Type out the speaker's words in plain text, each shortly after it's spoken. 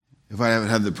If I haven't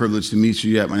had the privilege to meet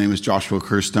you yet, my name is Joshua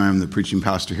Kirstein. I'm the preaching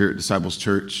pastor here at Disciples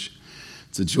Church.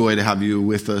 It's a joy to have you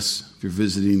with us if you're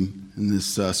visiting in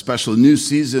this special new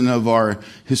season of our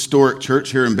historic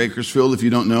church here in Bakersfield. If you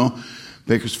don't know,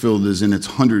 Bakersfield is in its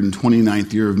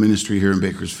 129th year of ministry here in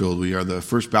Bakersfield. We are the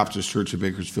First Baptist Church of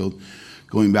Bakersfield,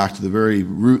 going back to the very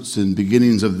roots and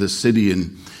beginnings of this city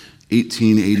in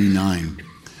 1889.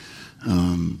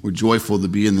 We're joyful to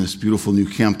be in this beautiful new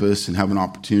campus and have an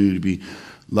opportunity to be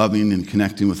loving and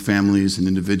connecting with families and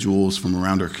individuals from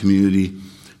around our community,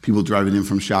 people driving in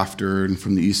from Shafter and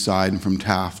from the east side and from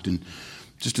Taft, and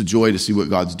just a joy to see what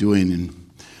God's doing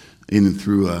in and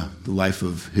through the life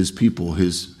of his people,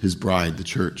 his bride, the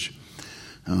church.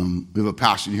 We have a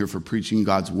passion here for preaching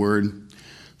God's word,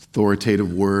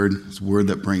 authoritative word. It's a word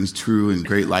that brings true and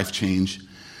great life change.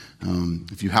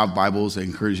 If you have Bibles, I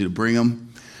encourage you to bring them.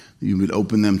 You would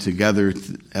open them together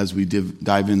as we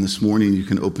dive in this morning. You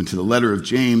can open to the letter of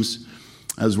James,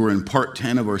 as we're in part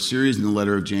 10 of our series in the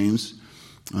letter of James.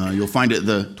 You'll find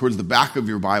it towards the back of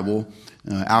your Bible,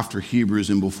 after Hebrews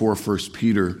and before 1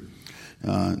 Peter.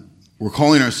 We're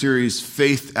calling our series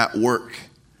Faith at Work.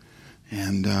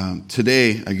 And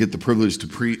today I get the privilege to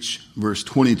preach verse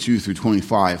 22 through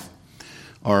 25.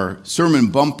 Our sermon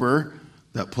bumper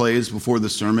that plays before the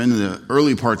sermon, the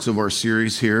early parts of our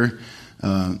series here,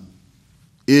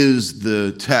 is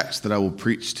the text that I will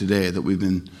preach today that we've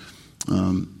been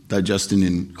digesting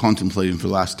and contemplating for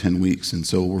the last 10 weeks. And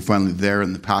so we're finally there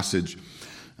in the passage.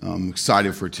 I'm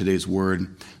excited for today's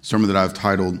word, sermon that I've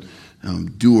titled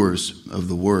Doers of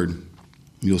the Word.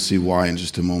 You'll see why in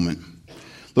just a moment.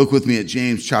 Look with me at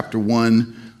James chapter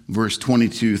 1, verse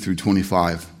 22 through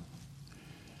 25.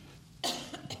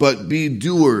 But be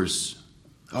doers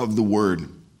of the word,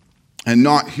 and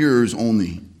not hearers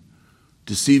only,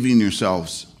 deceiving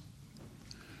yourselves.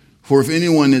 For if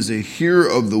anyone is a hearer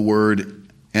of the word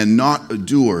and not a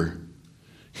doer,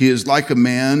 he is like a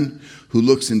man who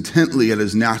looks intently at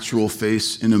his natural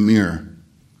face in a mirror.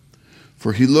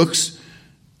 For he looks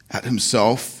at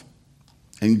himself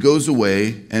and goes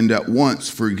away and at once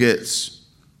forgets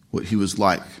what he was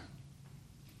like.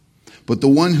 But the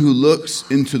one who looks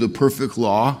into the perfect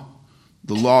law,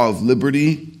 the law of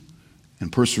liberty,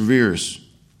 and perseveres,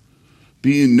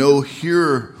 being no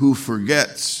hearer who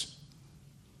forgets,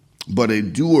 but a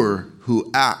doer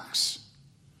who acts,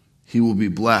 he will be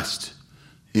blessed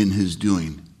in his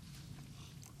doing.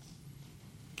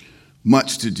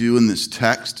 Much to do in this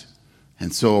text,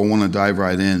 and so I want to dive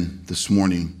right in this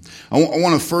morning. I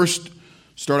want to first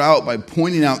start out by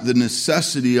pointing out the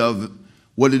necessity of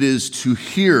what it is to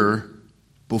hear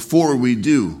before we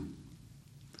do.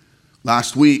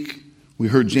 Last week, we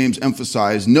heard James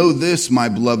emphasize, "Know this, my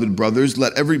beloved brothers,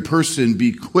 let every person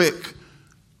be quick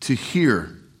to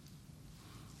hear."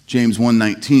 James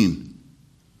 1:19.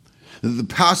 The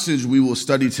passage we will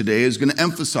study today is going to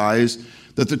emphasize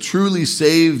that the truly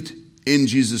saved in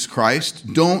Jesus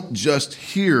Christ don't just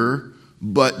hear,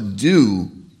 but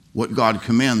do what God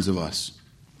commands of us.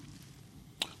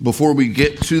 Before we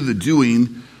get to the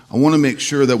doing, I want to make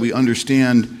sure that we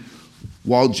understand,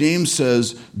 while James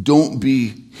says, don't be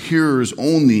hearers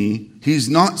only, he's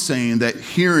not saying that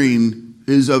hearing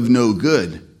is of no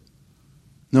good.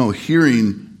 No,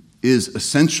 hearing is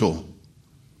essential.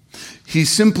 He's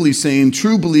simply saying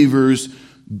true believers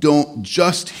don't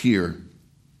just hear,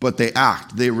 but they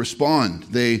act, they respond,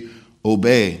 they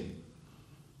obey.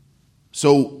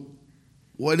 So,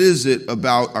 what is it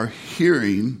about our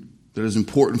hearing that is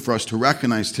important for us to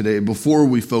recognize today before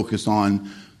we focus on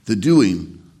the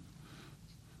doing?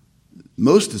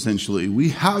 Most essentially, we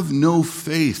have no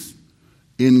faith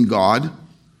in God,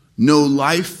 no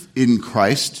life in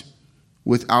Christ,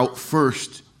 without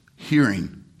first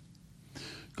hearing.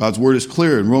 God's word is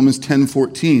clear in Romans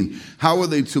 10:14. How are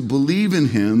they to believe in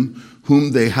him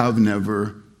whom they have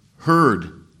never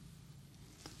heard?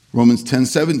 Romans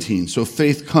 10:17. So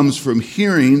faith comes from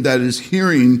hearing, that is,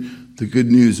 hearing the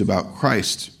good news about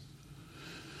Christ.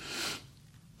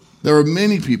 There are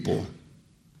many people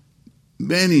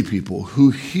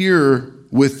who hear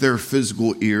with their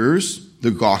physical ears the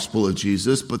gospel of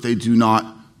Jesus, but they do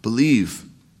not believe.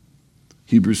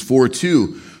 Hebrews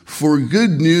 4:2. For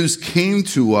good news came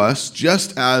to us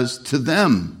just as to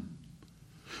them,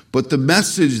 but the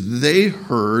message they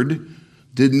heard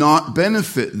did not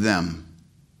benefit them,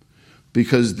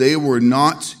 because they were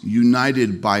not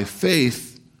united by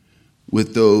faith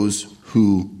with those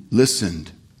who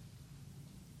listened.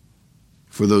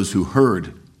 For those who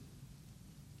heard.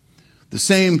 The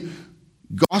same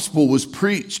gospel was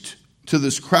preached to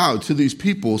this crowd, to these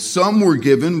people. Some were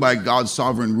given by God's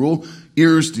sovereign rule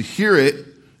ears to hear it,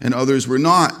 and others were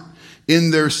not.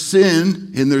 In their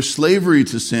sin, in their slavery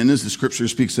to sin, as the scripture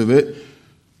speaks of it,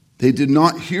 they did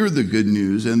not hear the good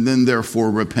news and then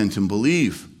therefore repent and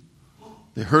believe.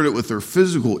 They heard it with their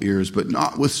physical ears, but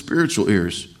not with spiritual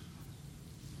ears.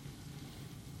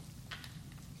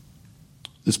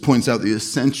 This points out the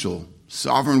essential,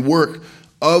 sovereign work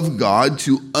of God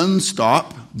to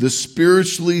unstop the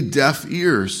spiritually deaf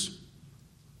ears,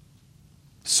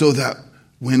 so that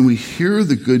when we hear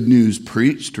the good news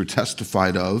preached or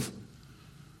testified of,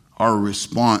 our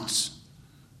response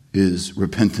is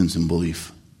repentance and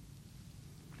belief.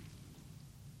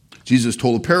 Jesus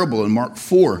told a parable in Mark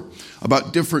 4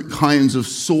 about different kinds of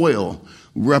soil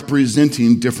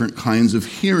representing different kinds of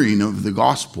hearing of the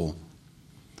gospel.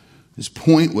 His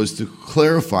point was to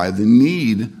clarify the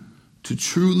need to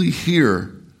truly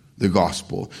hear the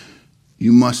gospel.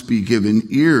 You must be given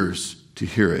ears to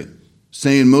hear it,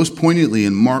 saying most poignantly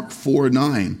in Mark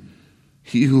 4:9,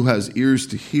 he who has ears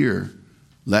to hear,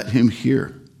 let him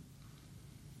hear.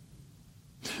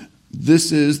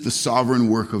 This is the sovereign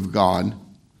work of God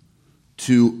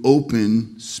to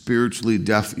open spiritually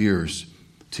deaf ears,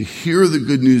 to hear the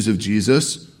good news of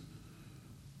Jesus,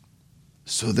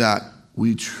 so that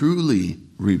we truly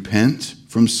repent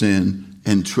from sin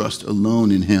and trust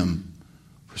alone in him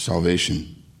for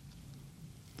salvation.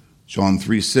 John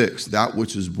 3:6, that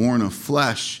which is born of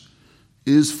flesh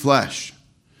is flesh.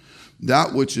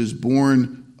 That which is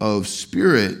born of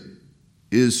spirit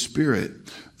is spirit.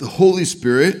 The Holy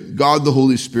Spirit, God the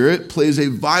Holy Spirit, plays a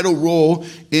vital role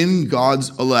in God's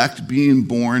elect being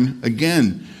born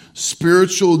again.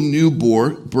 Spiritual new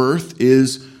birth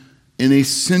is an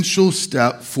essential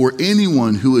step for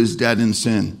anyone who is dead in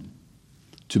sin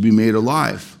to be made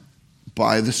alive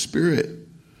by the Spirit.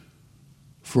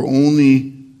 For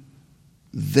only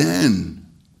then,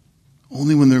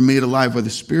 only when they're made alive by the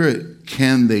Spirit,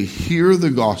 can they hear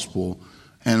the gospel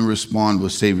and respond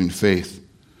with saving faith.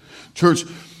 Church,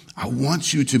 I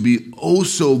want you to be oh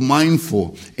so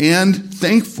mindful and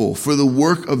thankful for the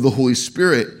work of the Holy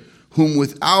Spirit, whom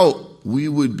without we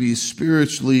would be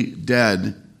spiritually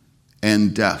dead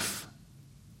and deaf.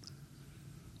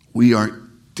 We are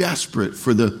desperate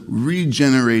for the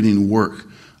regenerating work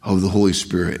of the Holy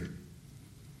Spirit.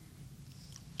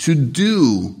 To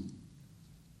do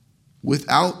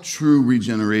without true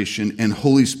regeneration and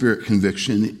Holy Spirit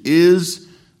conviction is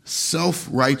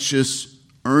self-righteous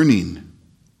earning.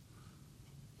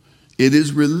 It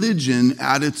is religion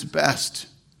at its best.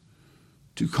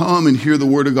 To come and hear the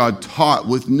Word of God taught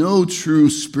with no true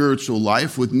spiritual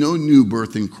life, with no new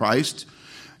birth in Christ,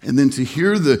 and then to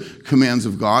hear the commands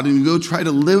of God and go try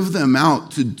to live them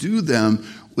out, to do them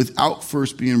without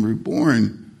first being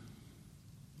reborn,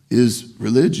 is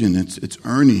religion. It's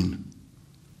earning.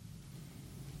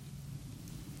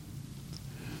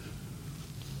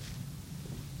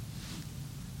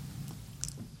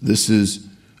 This is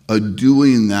a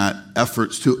doing that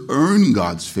efforts to earn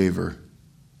God's favor.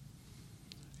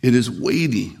 It is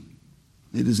weighty.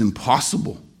 It is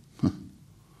impossible.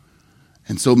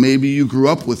 And so maybe you grew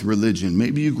up with religion.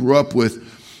 Maybe you grew up with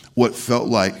what felt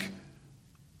like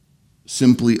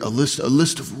simply a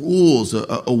list of rules,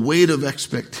 a weight of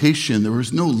expectation. There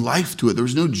was no life to it. There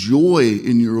was no joy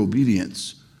in your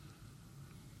obedience.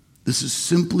 This is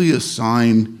simply a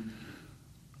sign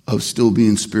of still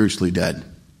being spiritually dead.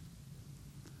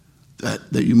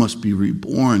 That you must be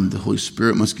reborn. The Holy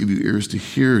Spirit must give you ears to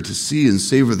hear, to see, and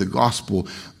savor the gospel.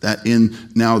 That in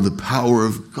now the power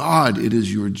of God, it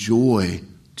is your joy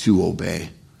to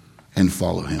obey and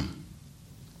follow him.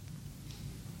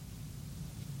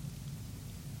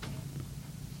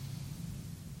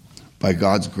 By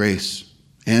God's grace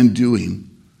and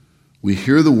doing, we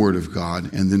hear the word of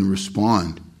God and then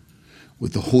respond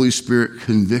with the Holy Spirit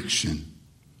conviction.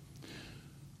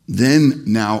 Then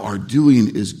now our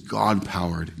doing is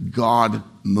God-powered,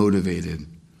 God-motivated.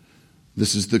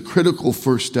 This is the critical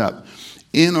first step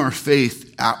in our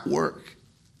faith at work.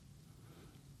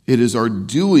 It is our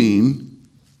doing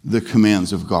the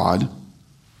commands of God.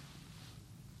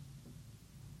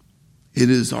 It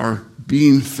is our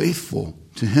being faithful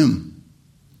to him.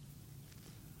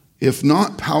 If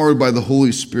not powered by the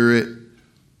Holy Spirit,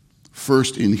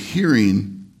 first in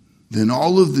hearing, then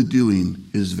all of the doing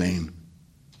is vain.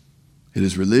 It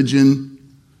is religion,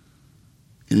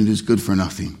 and it is good for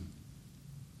nothing.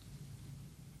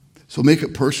 So make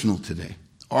it personal today.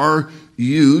 Are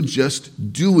you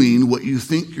just doing what you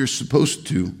think you're supposed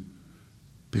to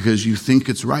because you think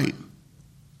it's right?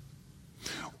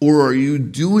 Or are you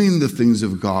doing the things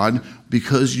of God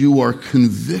because you are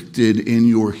convicted in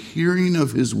your hearing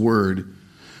of his word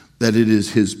that it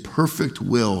is his perfect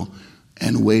will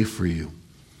and way for you?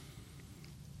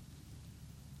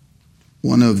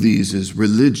 One of these is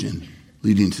religion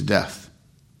leading to death.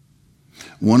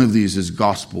 One of these is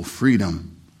gospel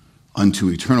freedom unto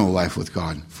eternal life with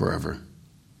God forever.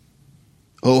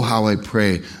 Oh, how I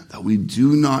pray that we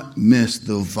do not miss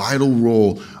the vital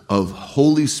role of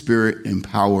Holy Spirit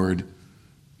empowered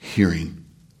hearing.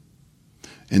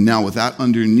 And now with that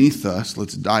underneath us,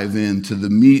 let's dive into the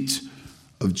meat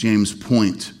of James'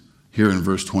 point here in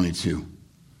verse 22.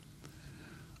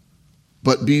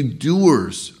 But be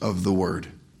doers of the word,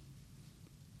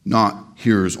 not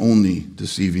hearers only,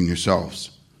 deceiving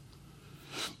yourselves.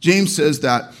 James says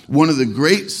that one of the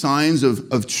great signs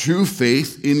of true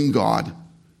faith in God,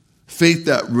 faith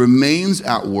that remains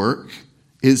at work,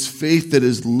 is faith that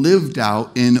is lived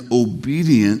out in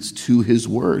obedience to his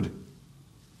word.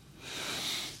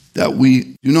 That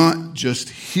we do not just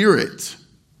hear it,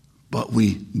 but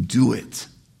we do it.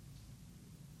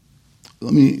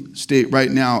 Let me state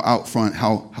right now out front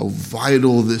how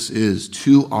vital this is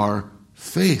to our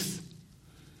faith.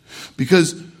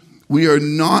 Because we are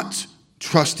not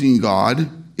trusting God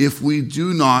if we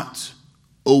do not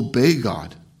obey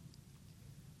God.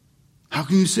 How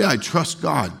can you say, I trust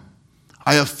God,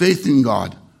 I have faith in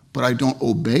God, but I don't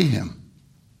obey him?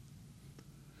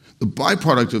 The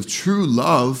byproduct of true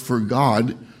love for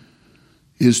God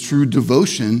is true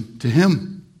devotion to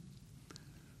him.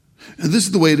 And this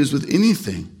is the way it is with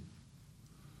anything.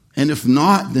 And if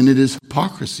not, then it is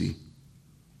hypocrisy.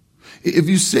 If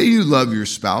you say you love your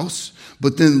spouse,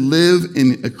 but then live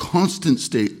in a constant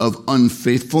state of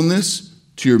unfaithfulness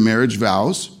to your marriage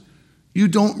vows, you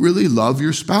don't really love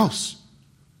your spouse.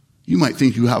 You might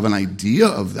think you have an idea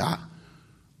of that,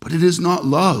 but it is not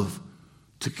love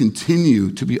to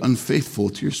continue to be unfaithful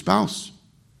to your spouse.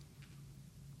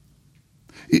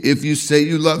 If you say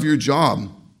you love your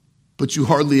job, but you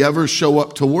hardly ever show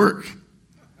up to work,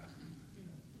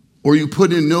 or you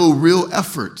put in no real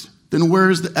effort, then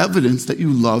where is the evidence that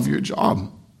you love your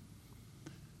job?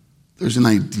 There's an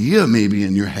idea maybe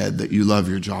in your head that you love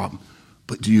your job,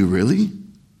 but do you really?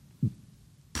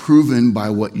 Proven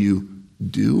by what you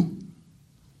do?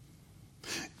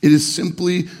 It is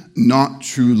simply not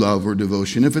true love or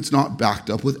devotion if it's not backed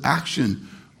up with action,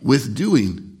 with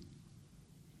doing.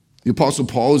 The Apostle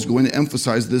Paul is going to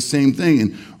emphasize this same thing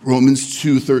in Romans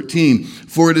 2:13.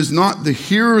 For it is not the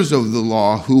hearers of the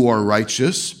law who are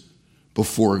righteous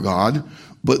before God,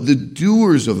 but the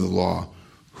doers of the law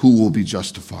who will be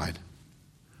justified.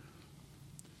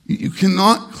 You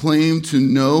cannot claim to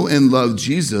know and love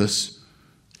Jesus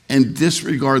and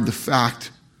disregard the fact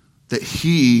that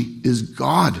he is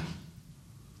God.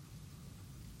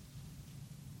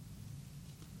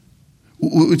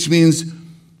 Which means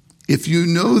if you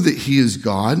know that he is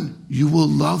God, you will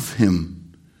love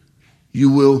him. You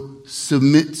will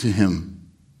submit to him.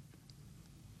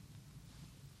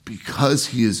 Because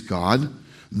he is God,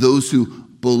 those who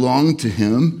belong to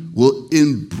him will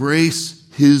embrace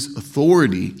his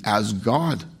authority as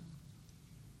God.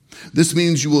 This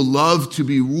means you will love to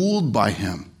be ruled by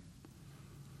him.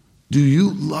 Do you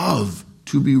love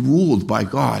to be ruled by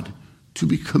God, to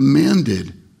be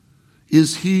commanded?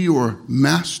 Is he your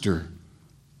master,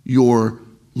 your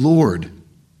Lord?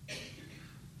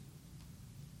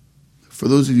 For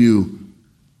those of you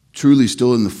truly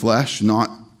still in the flesh, not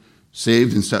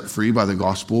saved and set free by the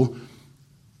gospel,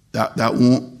 that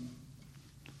won't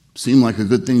seem like a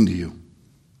good thing to you.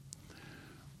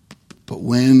 But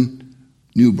when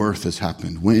new birth has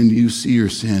happened, when you see your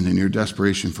sin and your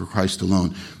desperation for Christ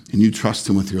alone, and you trust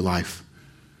him with your life,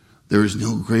 there is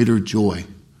no greater joy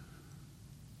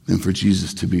than for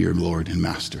Jesus to be your Lord and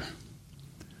Master,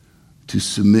 to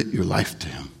submit your life to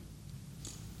him.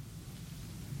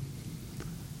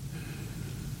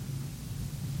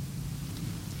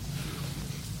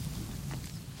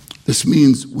 This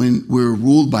means when we're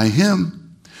ruled by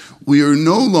him, we are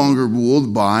no longer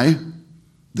ruled by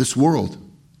this world,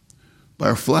 by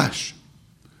our flesh,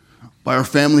 by our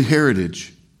family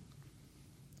heritage,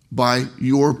 by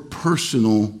your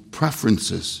personal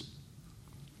preferences.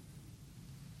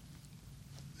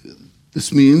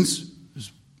 This means,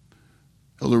 as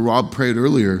Elder Rob prayed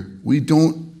earlier, we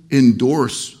don't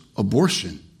endorse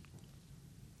abortion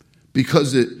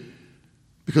because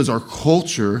our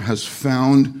culture has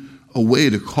found a way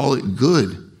to call it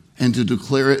good and to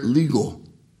declare it legal.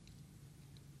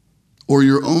 Or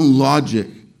your own logic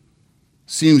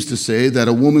seems to say that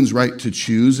a woman's right to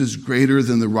choose is greater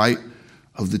than the right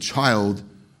of the child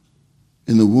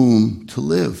in the womb to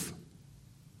live.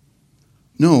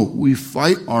 No, we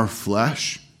fight our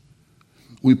flesh.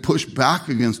 We push back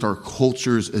against our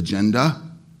culture's agenda,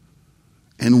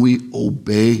 and we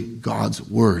obey God's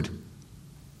word.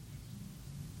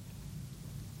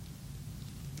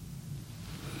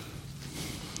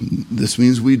 This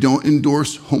means we don't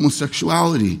endorse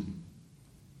homosexuality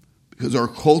because our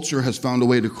culture has found a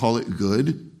way to call it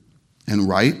good and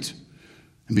right,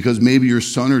 and because maybe your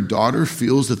son or daughter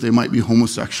feels that they might be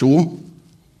homosexual.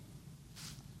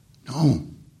 No,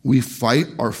 we fight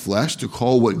our flesh to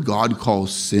call what God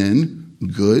calls sin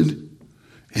good,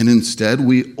 and instead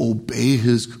we obey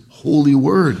his holy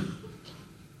word.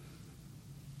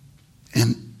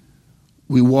 And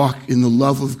we walk in the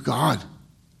love of God.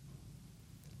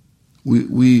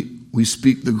 We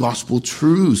speak the gospel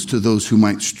truths to those who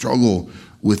might struggle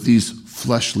with these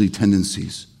fleshly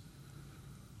tendencies.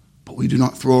 But we do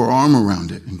not throw our arm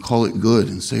around it and call it good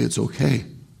and say it's okay.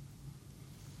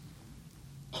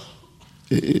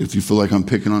 If you feel like I'm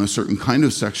picking on a certain kind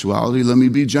of sexuality, let me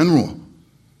be general.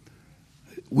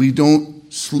 We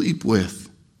don't sleep with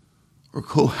or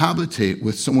cohabitate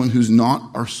with someone who's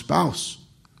not our spouse.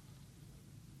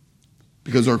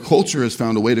 Because our culture has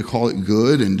found a way to call it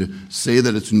good and to say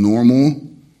that it's normal.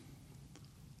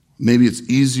 Maybe it's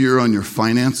easier on your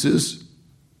finances.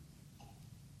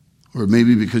 Or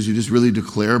maybe because you just really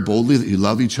declare boldly that you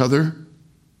love each other.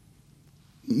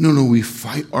 No, we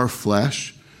fight our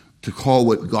flesh to call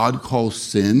what God calls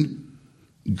sin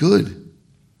good.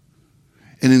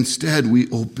 And instead,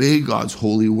 we obey God's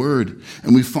holy word.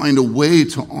 And we find a way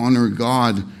to honor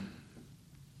God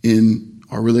in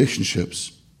our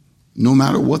relationships. No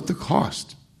matter what the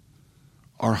cost,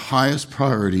 our highest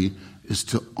priority is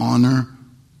to honor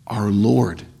our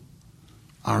Lord,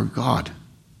 our God.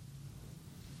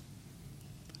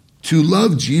 To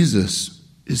love Jesus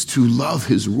is to love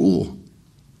his rule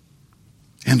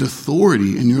and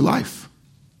authority in your life,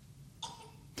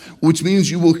 which means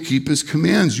you will keep his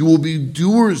commands. You will be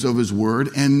doers of his word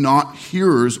and not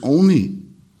hearers only.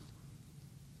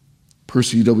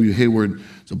 Percy W. Hayward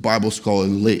is a Bible scholar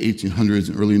in the late 1800s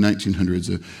and early 1900s,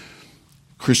 a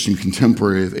Christian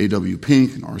contemporary of A.W.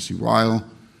 Pink and R.C. Ryle,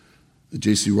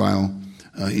 J.C. Ryle.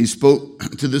 He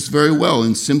spoke to this very well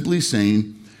in simply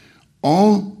saying,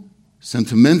 all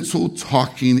sentimental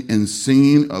talking and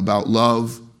singing about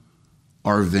love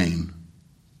are vain,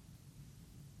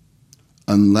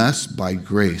 unless by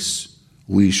grace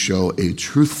we show a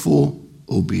truthful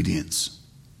obedience.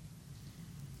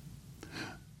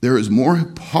 There is more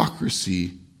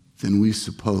hypocrisy than we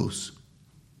suppose.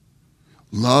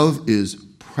 Love is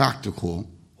practical,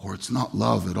 or it's not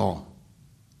love at all.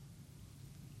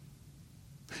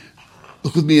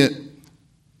 Look with me at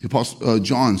the Apostle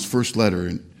John's first letter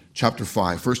in chapter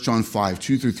 5, 1 John 5,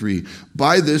 2-3.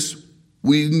 By this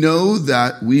we know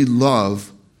that we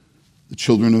love the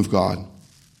children of God,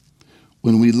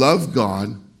 when we love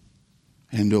God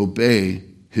and obey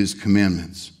his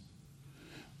commandments.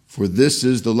 For this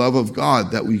is the love of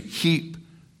God, that we keep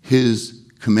his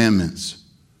commandments.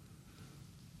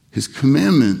 His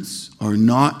commandments are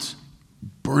not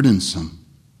burdensome.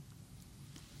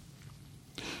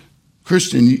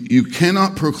 Christian, you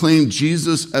cannot proclaim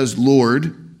Jesus as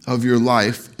Lord of your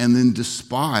life and then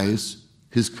despise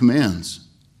his commands.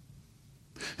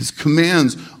 His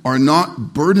commands are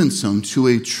not burdensome to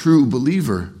a true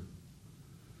believer.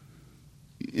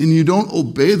 And you don't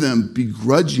obey them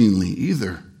begrudgingly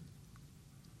either.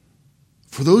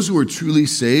 For those who are truly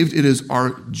saved, it is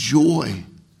our joy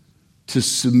to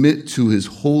submit to his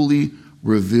holy,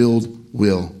 revealed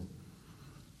will.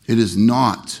 It is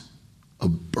not a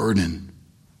burden.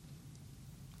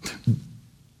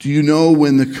 Do you know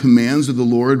when the commands of the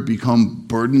Lord become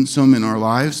burdensome in our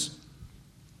lives?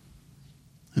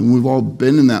 And we've all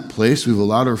been in that place. We've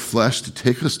allowed our flesh to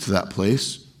take us to that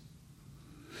place.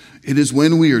 It is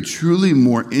when we are truly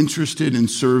more interested in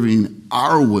serving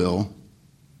our will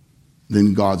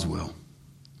than God's will.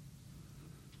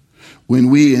 When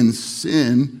we in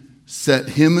sin set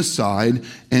him aside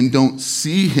and don't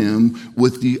see him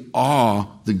with the awe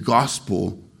the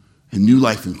gospel and new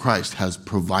life in Christ has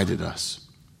provided us.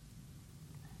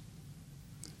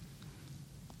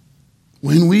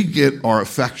 When we get our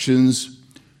affections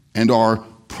and our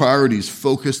priorities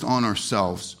focused on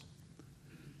ourselves,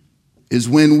 is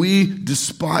when we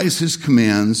despise his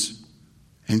commands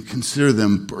and consider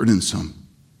them burdensome.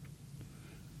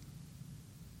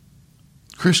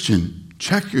 Christian,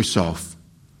 check yourself.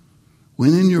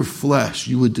 When in your flesh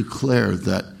you would declare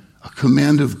that a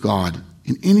command of God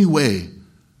in any way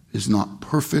is not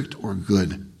perfect or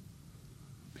good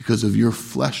because of your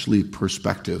fleshly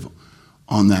perspective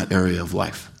on that area of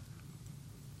life.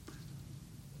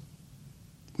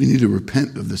 We need to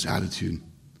repent of this attitude.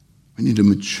 We need to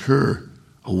mature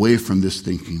away from this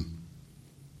thinking.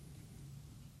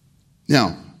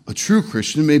 Now, a true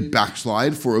Christian may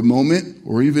backslide for a moment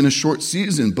or even a short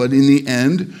season, but in the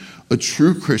end, a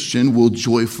true Christian will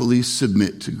joyfully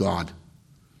submit to God.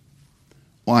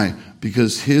 Why?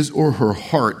 Because his or her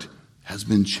heart has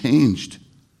been changed.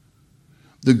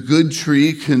 The good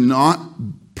tree cannot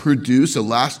produce a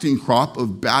lasting crop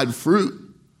of bad fruit.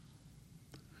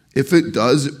 If it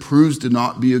does, it proves to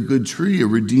not be a good tree, a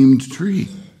redeemed tree.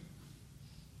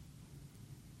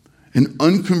 An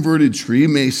unconverted tree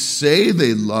may say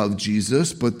they love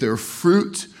Jesus, but their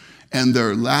fruit and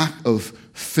their lack of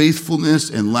faithfulness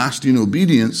and lasting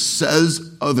obedience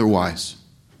says otherwise.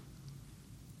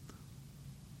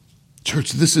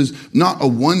 Church, this is not a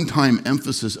one-time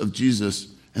emphasis of Jesus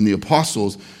and the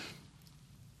apostles.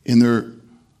 In their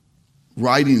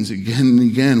writings again and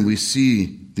again, we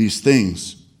see these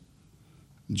things.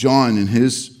 John, in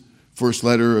his first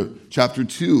letter, chapter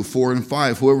 2, 4 and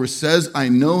 5, whoever says, I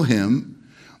know him,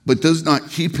 but does not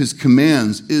keep his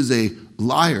commands is a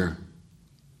liar.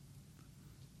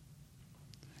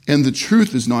 And the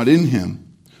truth is not in him.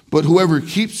 But whoever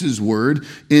keeps his word,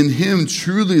 in him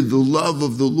truly the love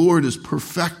of the Lord is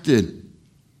perfected.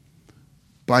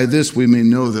 By this we may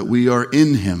know that we are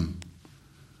in him.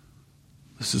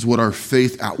 This is what our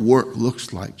faith at work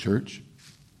looks like, church.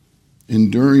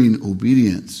 Enduring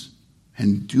obedience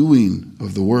and doing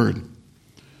of the word.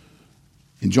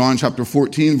 In John chapter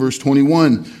 14, verse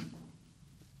 21,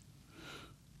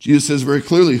 Jesus says very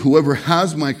clearly, whoever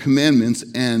has my commandments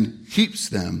and keeps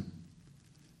them,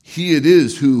 he it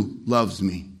is who loves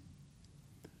me.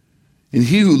 And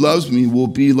he who loves me will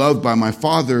be loved by my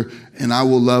Father, and I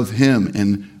will love him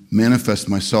and manifest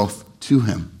myself to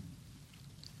him.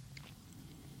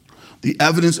 The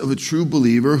evidence of a true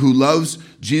believer who loves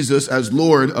Jesus as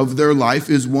Lord of their life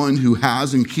is one who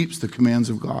has and keeps the commands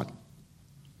of God.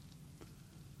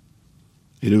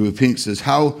 A.W. Pink says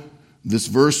how this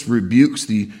verse rebukes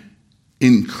the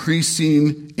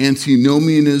increasing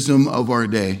antinomianism of our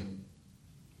day.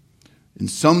 In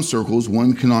some circles,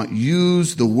 one cannot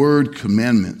use the word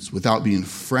commandments without being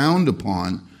frowned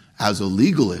upon as a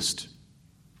legalist.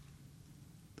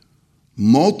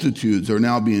 Multitudes are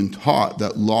now being taught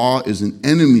that law is an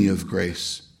enemy of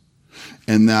grace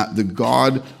and that the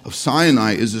God of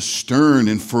Sinai is a stern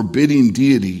and forbidding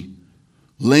deity,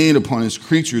 laying upon his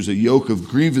creatures a yoke of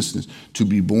grievousness to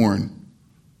be borne.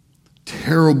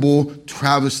 Terrible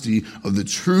travesty of the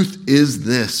truth is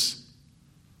this.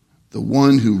 The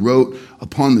one who wrote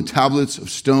upon the tablets of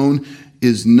stone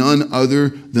is none other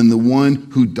than the one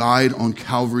who died on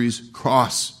Calvary's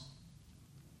cross.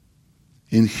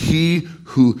 And he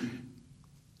who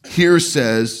here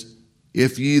says,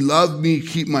 if ye love me,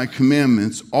 keep my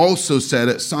commandments, also said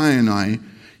at Sinai,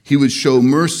 he would show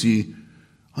mercy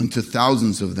unto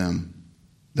thousands of them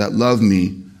that love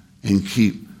me and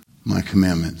keep my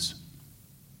commandments.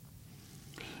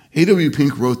 A.W.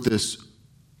 Pink wrote this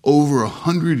over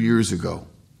 100 years ago,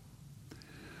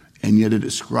 and yet it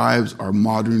describes our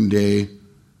modern day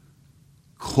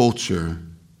culture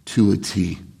to a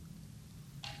T.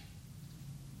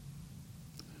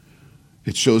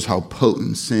 It shows how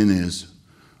potent sin is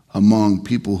among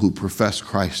people who profess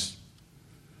Christ.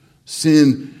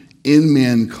 Sin in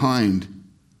mankind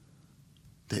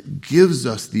that gives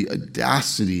us the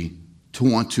audacity to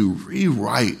want to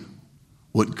rewrite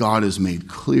what God has made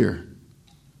clear.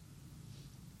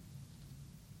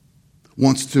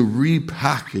 Wants to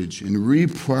repackage and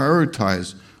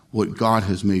reprioritize what God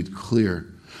has made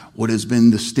clear, what has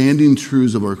been the standing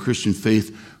truths of our Christian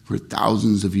faith for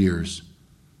thousands of years.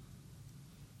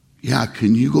 Yeah,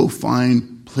 can you go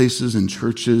find places and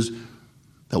churches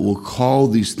that will call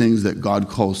these things that God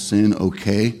calls sin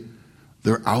okay?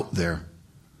 They're out there.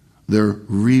 They're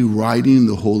rewriting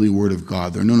the holy word of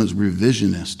God. They're known as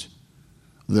revisionists.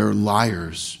 They're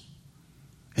liars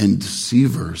and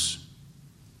deceivers,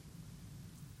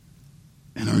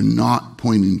 and are not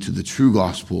pointing to the true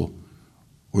gospel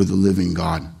or the living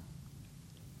God.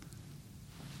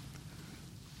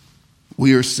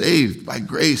 We are saved by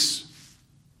grace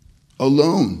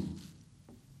alone,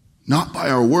 not by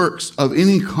our works of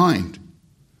any kind,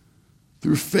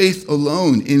 through faith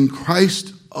alone, in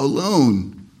Christ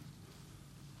alone.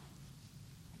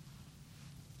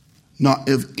 Not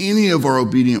if any of our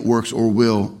obedient works or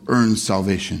will earn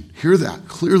salvation. Hear that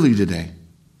clearly today.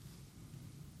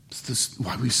 This is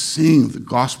why we sing the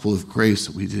gospel of grace,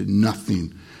 that we did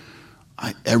nothing.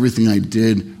 Everything I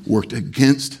did worked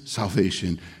against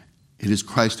salvation. It is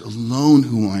Christ alone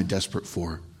whom I am desperate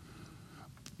for.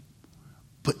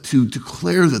 But to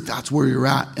declare that that's where you're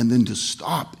at and then to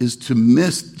stop is to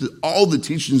miss all the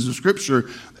teachings of Scripture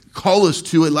that call us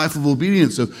to a life of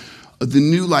obedience, of the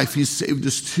new life He's saved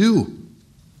us to.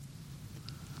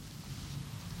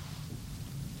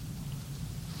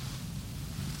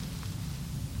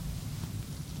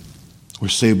 We're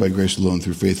saved by grace alone,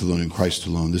 through faith alone, in Christ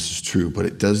alone. This is true, but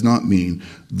it does not mean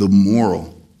the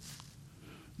moral,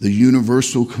 the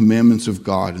universal commandments of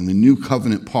God and the new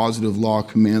covenant positive law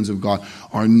commands of God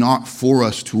are not for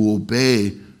us to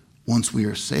obey once we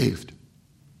are saved.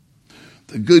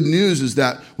 The good news is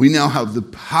that we now have the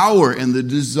power and the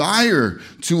desire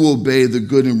to obey the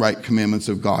good and right commandments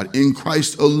of God. In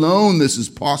Christ alone, this is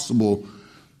possible,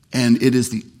 and it is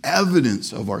the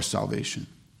evidence of our salvation.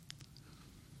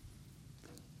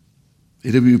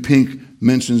 A.W. Pink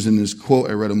mentions in this quote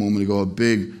I read a moment ago a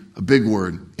big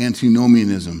word,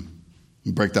 antinomianism.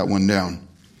 You break that one down.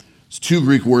 It's two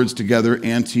Greek words together,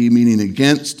 anti meaning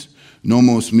against,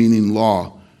 nomos meaning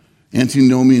law.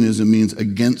 Antinomianism means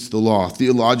against the law.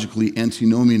 Theologically,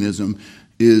 antinomianism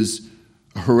is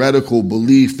a heretical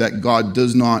belief that God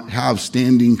does not have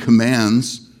standing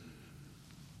commands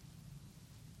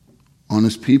on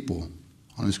his people,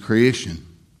 on his creation,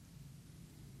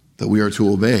 that we are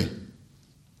to obey.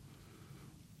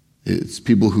 It's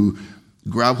people who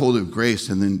grab hold of grace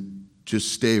and then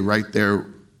just stay right there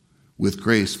with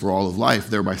grace for all of life,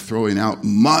 thereby throwing out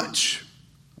much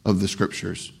of the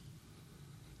scriptures.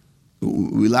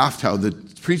 We laughed how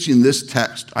preaching this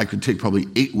text, I could take probably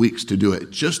 8 weeks to do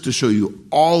it, just to show you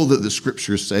all that the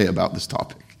scriptures say about this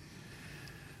topic.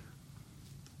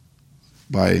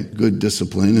 By good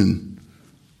discipline and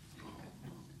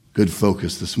good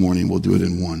focus this morning, we'll do it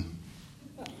in one.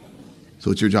 So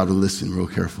it's your job to listen real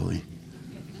carefully.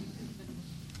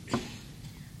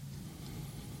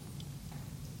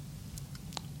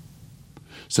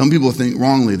 Some people think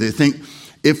wrongly. They think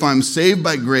if I'm saved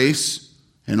by grace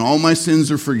and all my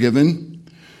sins are forgiven,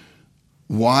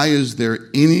 why is there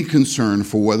any concern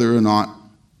for whether or not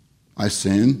I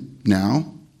sin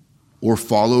now or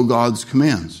follow God's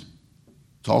commands?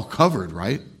 It's all covered,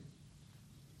 right?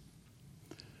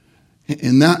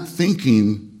 And that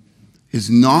thinking is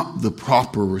not the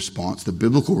proper response, the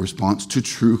biblical response to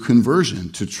true conversion,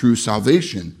 to true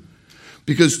salvation.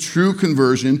 Because true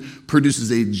conversion produces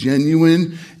a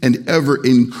genuine and ever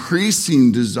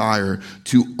increasing desire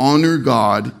to honor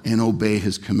God and obey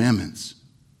his commandments.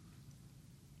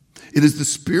 It is the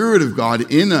Spirit of God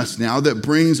in us now that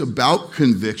brings about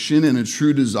conviction and a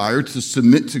true desire to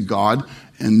submit to God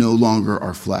and no longer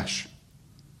our flesh.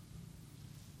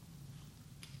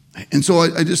 And so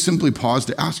I just simply pause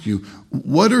to ask you,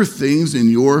 what are things in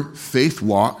your faith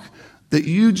walk that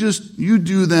you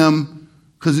do them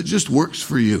because it just works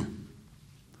for you?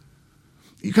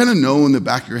 You kind of know in the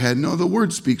back of your head, no, the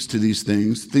Word speaks to these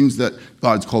things that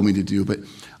God's called me to do, but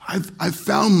I've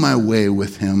found my way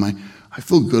with him. I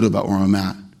feel good about where I'm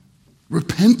at.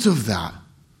 Repent of that.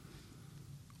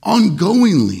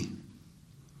 Ongoingly.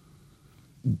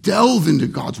 Delve into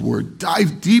God's Word.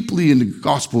 Dive deeply into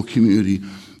gospel community.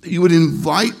 That you would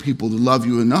invite people to love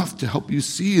you enough to help you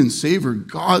see and savor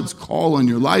God's call on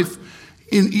your life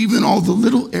in even all the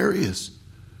little areas.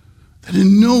 That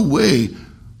in no way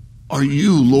are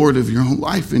you Lord of your own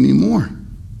life anymore.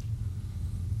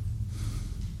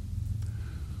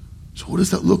 So what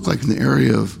does that look like in the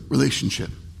area of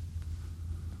relationship?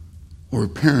 Or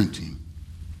parenting?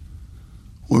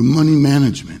 Or money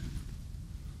management?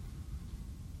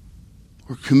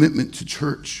 Or commitment to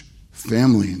church,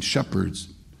 family, and shepherds,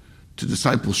 to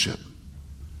discipleship?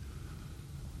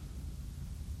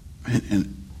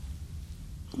 And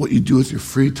what you do with your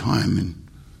free time and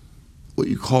what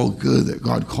you call good that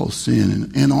God calls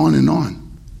sin, and on and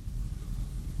on.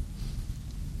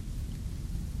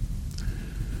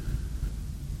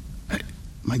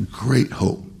 My great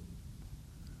hope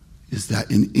is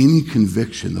that in any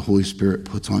conviction the Holy Spirit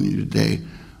puts on you today,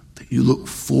 that you look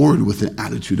forward with an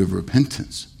attitude of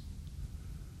repentance.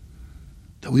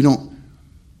 That we don't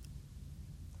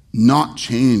not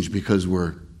change because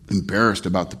we're embarrassed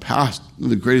about the past.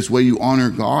 The greatest way you honor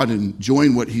God and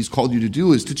join what he's called you to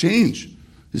do is to change,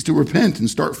 is to repent and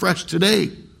start fresh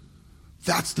today.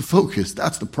 That's the focus.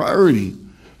 That's the priority.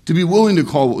 To be willing to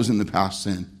call what was in the past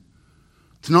sin.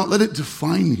 To not let it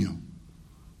define you.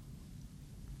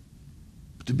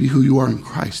 But to be who you are in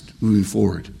Christ moving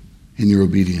forward in your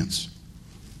obedience.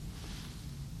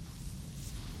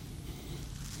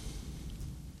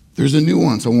 There's a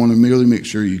nuance I want to merely make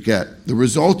sure you get. The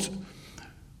result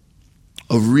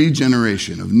of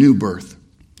regeneration, of new birth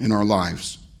in our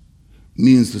lives,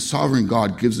 means the sovereign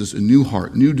God gives us a new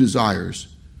heart, new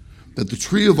desires, that the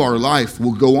tree of our life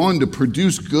will go on to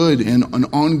produce good and an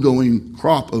ongoing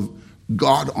crop of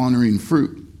God-honoring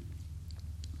fruit.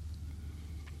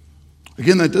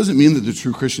 Again, that doesn't mean that the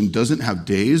true Christian doesn't have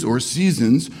days or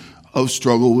seasons of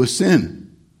struggle with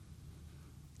sin.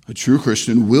 A true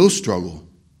Christian will struggle,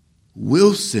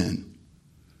 will sin,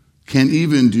 can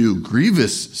even do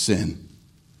grievous sin.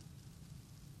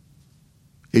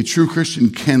 A true Christian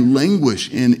can languish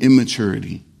in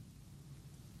immaturity.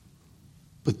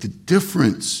 But the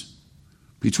difference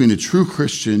between a true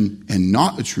Christian and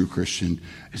not a true Christian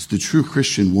is the true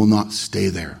Christian will not stay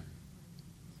there.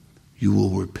 You will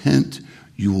repent,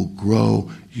 you will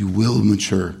grow, you will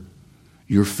mature.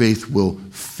 Your faith will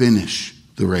finish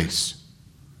the race.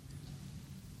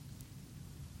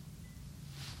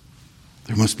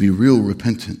 There must be real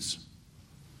repentance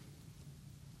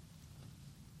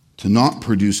to not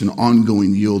produce an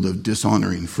ongoing yield of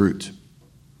dishonoring fruit.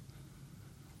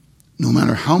 No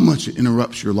matter how much it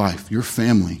interrupts your life, your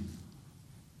family,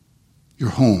 your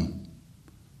home,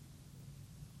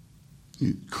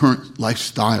 your current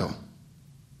lifestyle,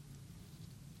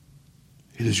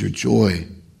 it is your joy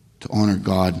to honor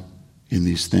God in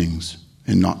these things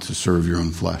and not to serve your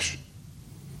own flesh.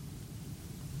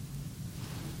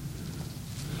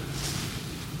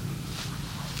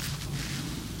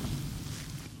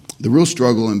 The real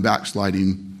struggle and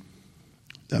backsliding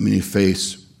that many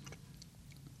face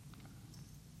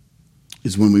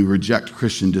is when we reject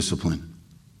Christian discipline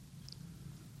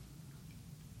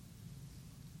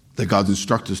that God's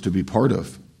instructed us to be part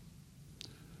of,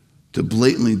 to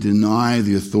blatantly deny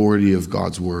the authority of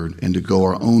God's word and to go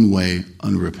our own way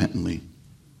unrepentantly,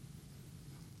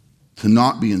 to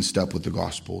not be in step with the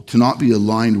gospel, to not be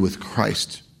aligned with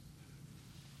Christ.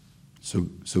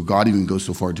 So God even goes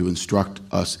so far to instruct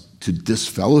us to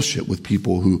disfellowship with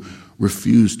people who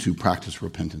refuse to practice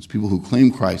repentance, people who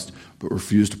claim Christ but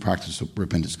refuse to practice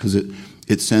repentance, because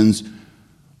it sends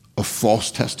a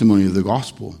false testimony of the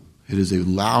gospel. It is a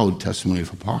loud testimony of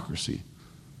hypocrisy.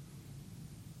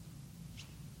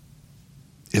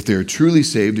 If they are truly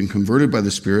saved and converted by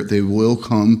the Spirit, they will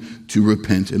come to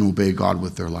repent and obey God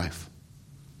with their life.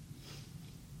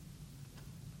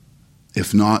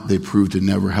 If not, they prove to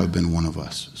never have been one of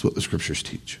us. That's what the scriptures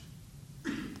teach.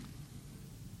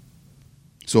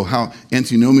 So how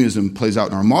antinomianism plays out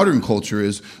in our modern culture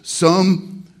is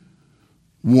someone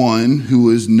who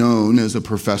is known as a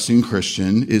professing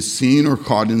Christian is seen or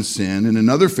caught in sin, and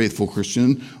another faithful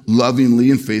Christian lovingly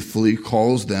and faithfully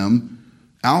calls them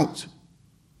out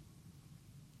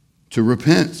to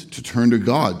repent, to turn to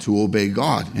God, to obey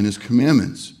God and his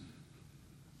commandments.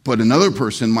 But another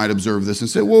person might observe this and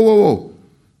say, whoa.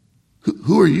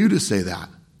 Who are you to say that?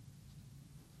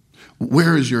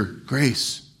 Where is your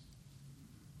grace?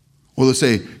 Or they'll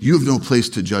say, you have no place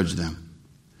to judge them.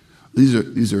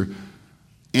 These are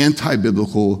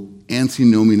anti-biblical,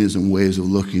 antinomianism ways of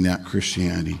looking at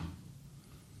Christianity.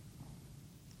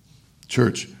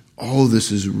 Church, all of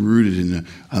this is rooted in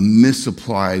a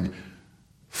misapplied,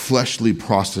 fleshly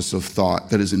process of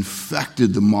thought that has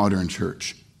infected the modern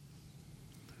church.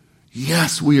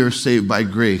 Yes, we are saved by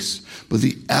grace, but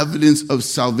the evidence of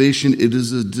salvation, it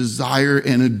is a desire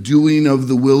and a doing of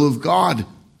the will of God.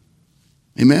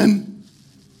 Amen?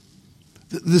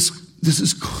 This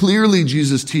is clearly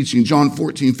Jesus' teaching, John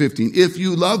 14:15. If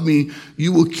you love me,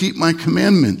 you will keep my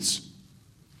commandments.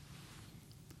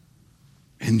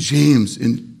 And James,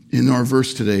 in our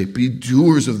verse today, be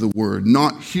doers of the word,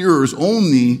 not hearers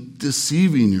only,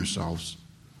 deceiving yourselves.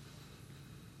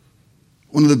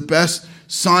 One of the best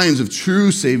signs of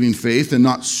true saving faith and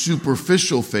not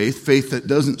superficial faith, faith that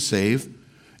doesn't save,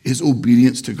 is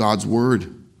obedience to God's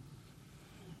word.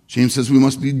 James says we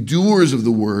must be doers of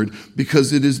the word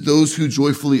because it is those who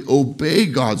joyfully obey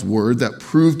God's word that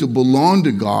prove to belong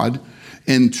to God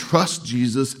and trust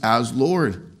Jesus as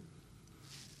Lord.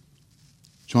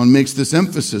 John makes this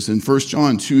emphasis in 1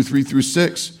 John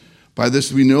 2:3-6. By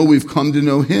this we know we've come to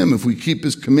know him if we keep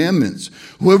his commandments.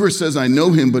 Whoever says, I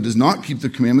know him, but does not keep the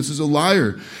commandments is a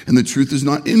liar, and the truth is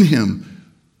not in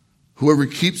him. Whoever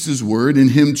keeps his word, in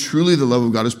him truly the love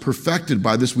of God is perfected.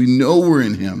 By this we know we're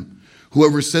in him.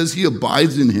 Whoever says he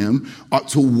abides in him ought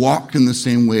to walk in the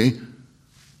same way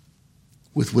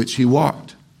with which he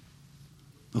walked.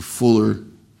 A fuller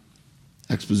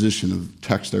exposition of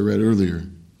text I read earlier.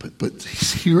 But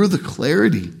hear the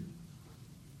clarity.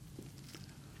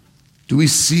 Do we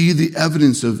see the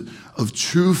evidence of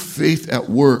true faith at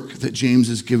work that James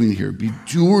is giving here? Be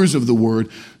doers of the word,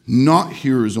 not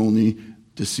hearers only,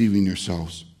 deceiving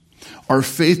yourselves. Our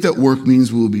faith at work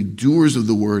means we will be doers of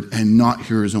the word and not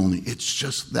hearers only. It's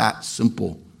just that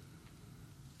simple.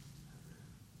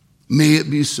 May it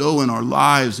be so in our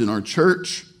lives, in our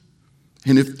church.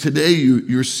 And if today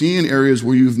you're seeing areas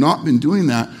where you've not been doing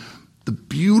that, the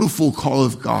beautiful call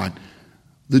of God,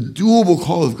 the doable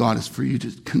call of God is for you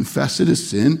to confess it as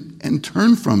sin and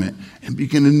turn from it and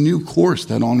begin a new course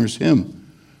that honors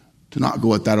him. to not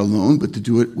go at that alone, but to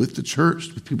do it with the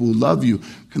church, with people who love you,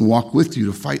 can walk with you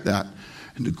to fight that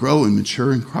and to grow and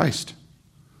mature in Christ.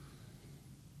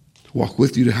 To walk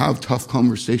with you to have tough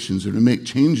conversations or to make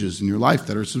changes in your life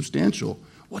that are substantial,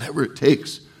 whatever it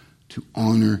takes to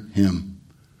honor him,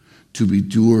 to be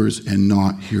doers and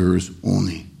not hearers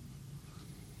only,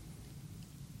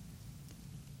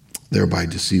 thereby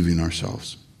deceiving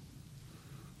ourselves.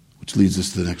 Which leads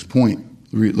us to the next point.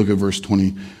 Look at verse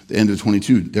 20, the end of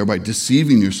 22. Thereby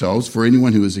deceiving yourselves, for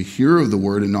anyone who is a hearer of the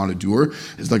word and not a doer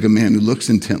is like a man who looks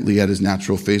intently at his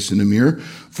natural face in a mirror.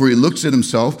 For he looks at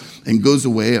himself and goes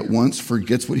away at once,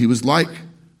 forgets what he was like.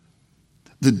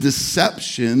 The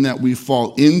deception that we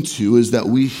fall into is that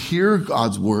we hear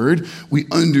God's word, we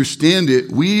understand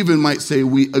it, we even might say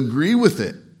we agree with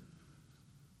it.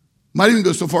 Might even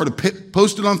go so far to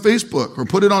post it on Facebook or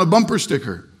put it on a bumper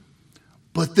sticker,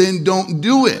 but then don't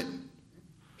do it.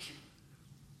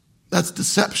 That's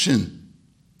deception.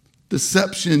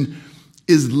 Deception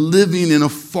is living in a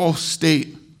false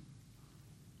state.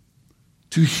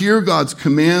 To hear God's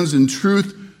commands and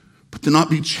truth, but to not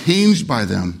be changed by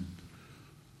them,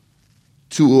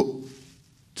 to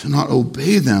not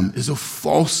obey them, is a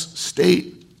false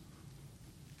state.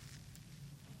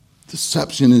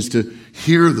 Deception is to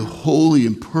hear the holy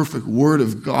and perfect word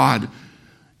of God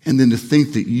and then to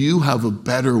think that you have a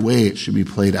better way it should be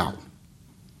played out.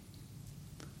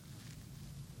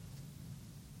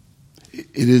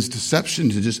 It is deception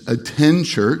to just attend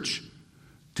church,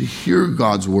 to hear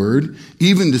God's word,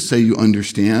 even to say you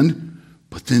understand,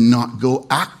 but then not go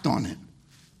act on it.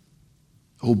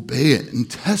 Obey it and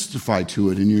testify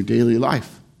to it in your daily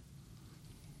life.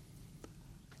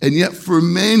 And yet for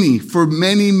many,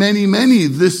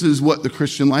 this is what the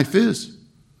Christian life is.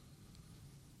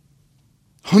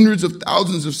 Hundreds of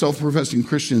thousands of self-professing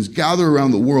Christians gather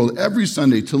around the world every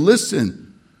Sunday to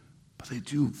listen, but they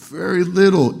do very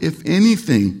little, if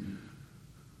anything,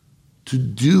 to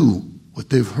do what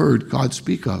they've heard God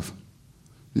speak of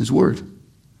in his word.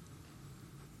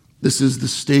 This is the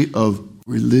state of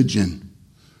religion.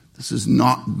 This is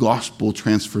not gospel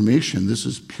transformation. This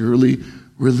is purely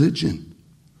religion.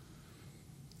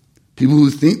 People who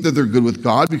think that they're good with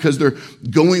God because they're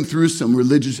going through some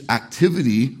religious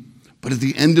activity, but at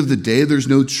the end of the day, there's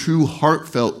no true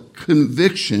heartfelt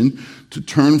conviction to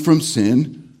turn from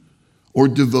sin or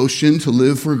devotion to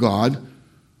live for God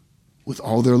with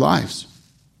all their lives.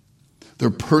 Their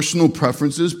personal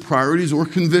preferences, priorities, or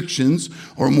convictions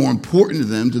are more important to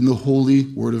them than the holy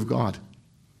word of God,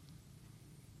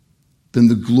 than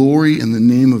the glory and the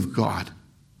name of God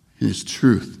and his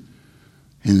truth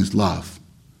and his love,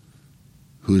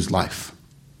 who is life.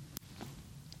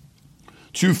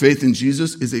 True faith in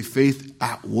Jesus is a faith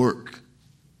at work.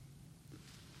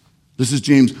 This is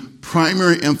James'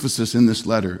 primary emphasis in this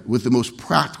letter with the most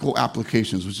practical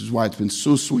applications, which is why it's been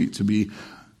so sweet to be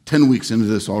 10 weeks into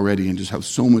this already and just have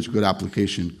so much good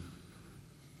application.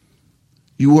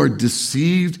 You are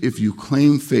deceived if you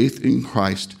claim faith in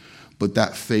Christ, but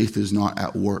that faith is not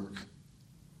at work.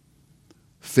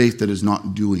 Faith that is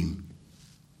not doing.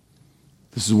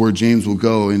 This is where James will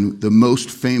go in the most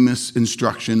famous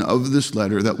instruction of this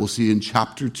letter that we'll see in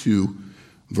chapter 2,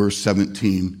 verse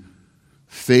 17.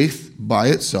 Faith by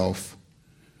itself,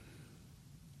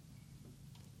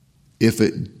 if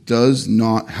it does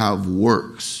not have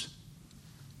works,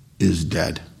 is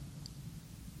dead.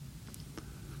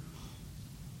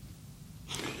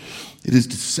 It is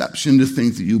deception to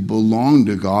think that you belong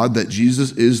to God, that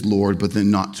Jesus is Lord, but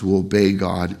then not to obey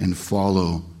God and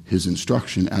follow his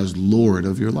instruction as Lord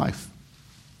of your life.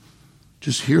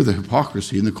 Just hear the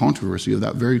hypocrisy and the controversy of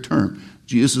that very term.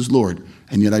 Jesus is Lord,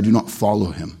 and yet I do not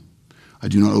follow him. I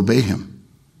do not obey him.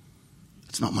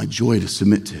 It's not my joy to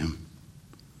submit to him.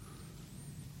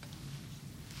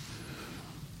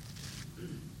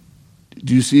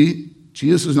 Do you see?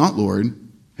 Jesus is not Lord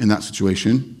in that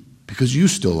situation because you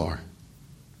still are.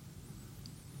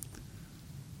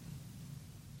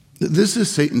 This is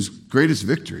Satan's greatest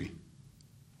victory.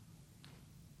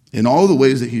 In all the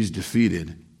ways that he's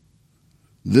defeated,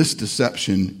 this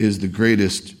deception is the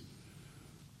greatest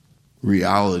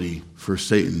reality for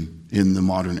Satan in the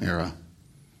modern era.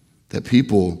 That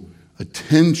people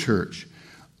attend church,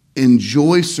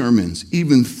 enjoy sermons,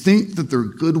 even think that they're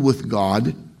good with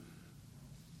God,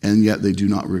 and yet they do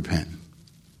not repent.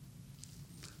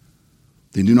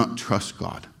 They do not trust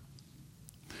God.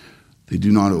 They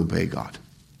do not obey God.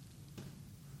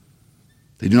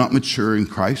 They do not mature in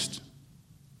Christ.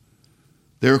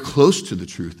 They're close to the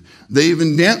truth. They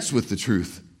even dance with the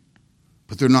truth,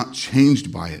 but they're not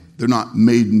changed by it. They're not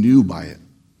made new by it.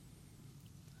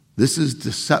 This is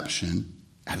deception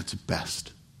at its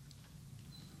best.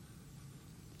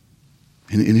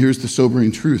 And here's the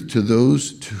sobering truth. To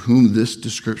those to whom this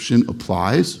description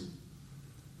applies,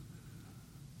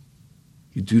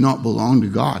 you do not belong to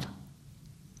God.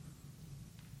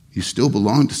 You still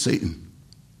belong to Satan,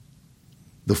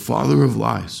 the father of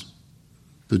lies,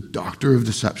 the doctor of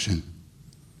deception.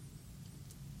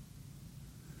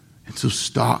 And so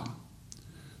stop.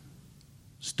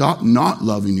 Stop not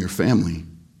loving your family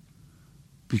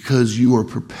because you are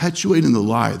perpetuating the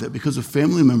lie that because a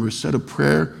family member said a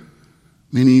prayer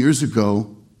many years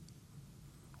ago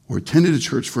or attended a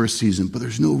church for a season, but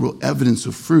there's no real evidence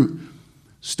of fruit,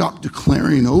 stop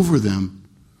declaring over them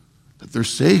that they're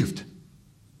saved.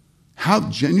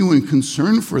 Have genuine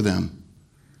concern for them.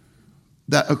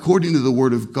 That according to the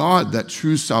word of God, that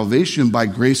true salvation by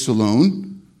grace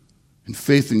alone and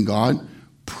faith in God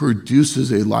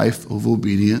produces a life of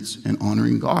obedience and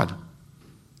honoring God.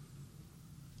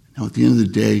 Now, at the end of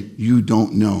the day, you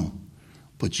don't know,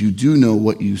 but you do know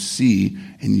what you see,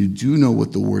 and you do know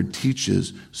what the word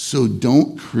teaches. So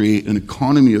don't create an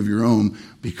economy of your own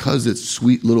because it's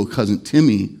sweet little cousin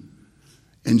Timmy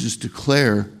and just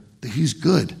declare that he's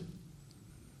good.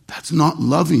 That's not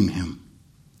loving him.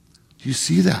 Do you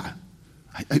see that?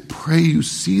 I pray you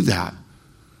see that.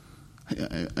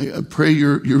 I pray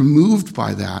you're moved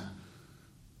by that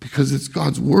because it's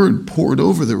God's word poured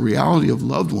over the reality of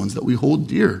loved ones that we hold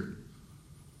dear.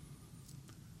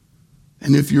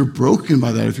 And if you're broken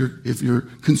by that, if you're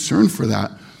concerned for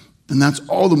that, then that's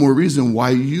all the more reason why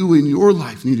you in your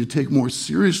life need to take more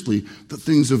seriously the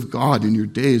things of God in your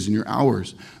days and your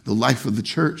hours, the life of the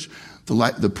church,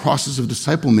 the process of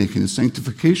disciple making and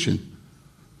sanctification.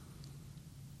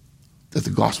 That the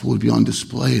gospel would be on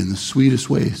display in the sweetest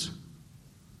ways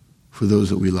for those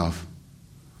that we love.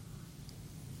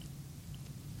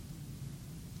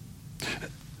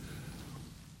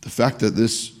 The fact that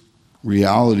this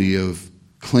reality of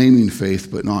claiming faith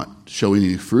but not showing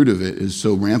any fruit of it is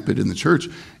so rampant in the church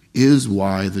is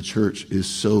why the church is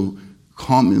so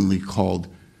commonly called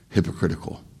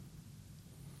hypocritical.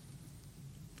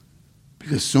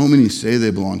 Because so many say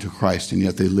they belong to Christ and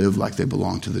yet they live like they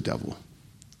belong to the devil.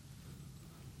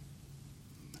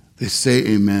 They say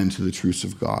amen to the truths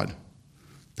of God.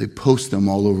 They post them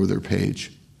all over their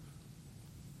page.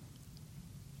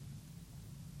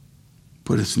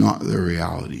 But it's not their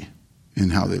reality in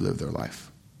how they live their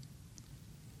life.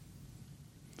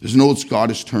 There's an old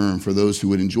Scottish term for those who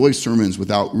would enjoy sermons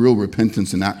without real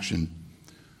repentance and action.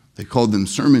 They called them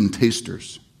sermon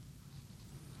tasters.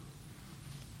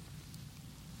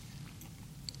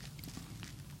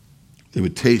 They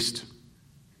would taste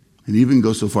and even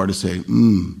go so far to say,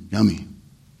 yummy.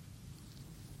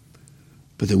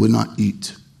 But they would not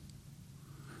eat.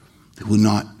 They would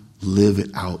not live it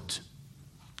out.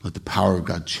 Let the power of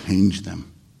God change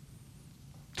them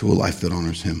to a life that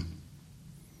honors him.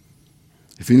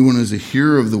 If anyone is a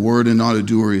hearer of the word and not a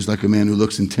doer, he is like a man who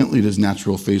looks intently at his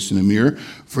natural face in a mirror,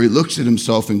 for he looks at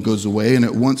himself and goes away and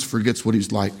at once forgets what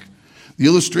he's like. The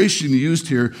illustration used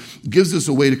here gives us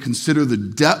a way to consider the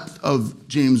depth of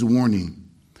James' warning.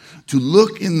 To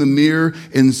look in the mirror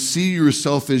and see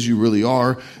yourself as you really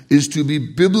are is to be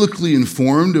biblically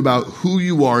informed about who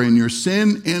you are in your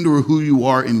sin and or who you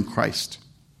are in Christ.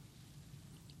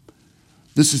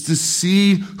 This is to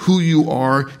see who you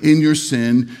are in your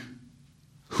sin,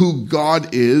 who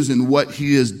God is and what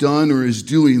he has done or is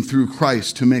doing through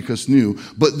Christ to make us new,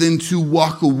 but then to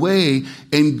walk away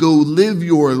and go live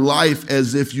your life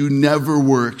as if you never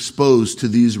were exposed to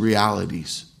these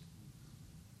realities.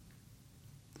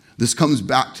 This comes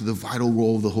back to the vital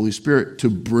role of the Holy Spirit to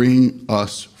bring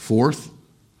us forth,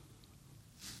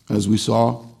 as we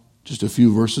saw just a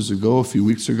few weeks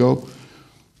ago,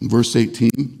 in verse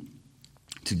 18,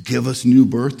 to give us new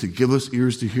birth, to give us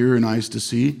ears to hear and eyes to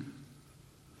see.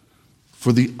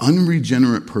 For the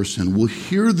unregenerate person will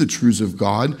hear the truths of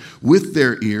God with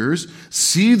their ears,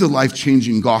 see the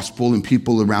life-changing gospel in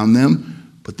people around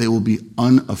them, but they will be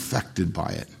unaffected by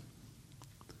it.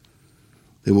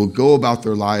 They will go about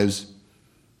their lives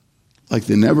like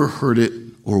they never heard it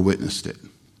or witnessed it.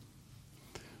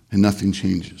 And nothing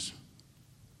changes.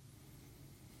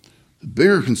 The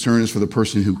bigger concern is for the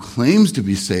person who claims to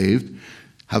be saved,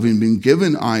 having been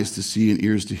given eyes to see and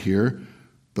ears to hear,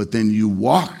 but then you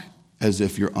walk as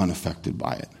if you're unaffected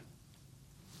by it.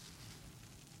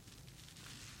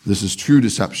 This is true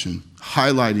deception,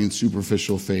 highlighting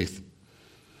superficial faith.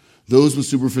 Those with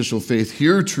superficial faith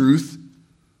hear truth,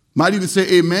 might even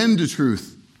say amen to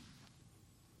truth,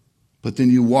 but then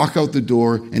you walk out the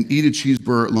door and eat a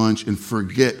cheeseburger at lunch and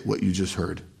forget what you just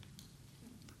heard.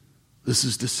 This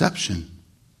is deception.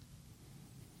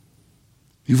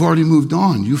 You've already moved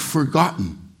on. You've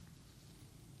forgotten.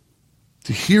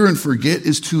 To hear and forget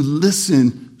is to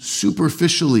listen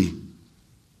superficially.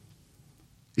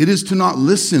 It is to not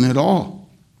listen at all.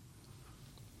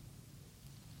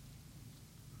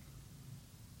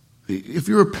 If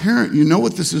you're a parent, you know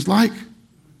what this is like.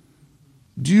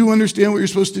 Do you understand what you're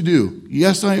supposed to do?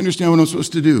 Yes, I understand what I'm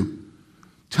supposed to do.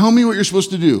 Tell me what you're supposed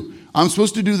to do. I'm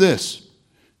supposed to do this.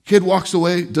 Kid walks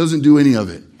away, doesn't do any of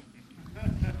it.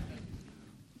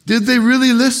 Did they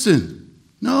really listen?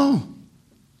 No.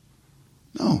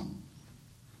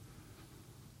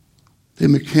 They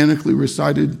mechanically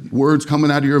recited words coming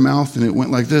out of your mouth, and it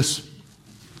went like this.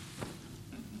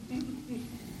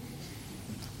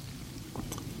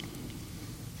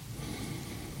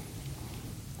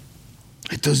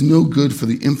 It does no good for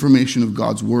the information of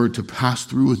God's word to pass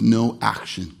through with no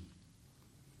action.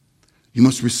 You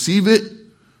must receive it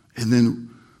and then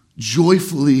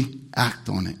joyfully act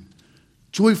on it.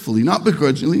 Joyfully, not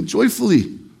begrudgingly,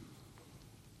 joyfully.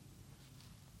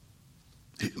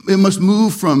 It must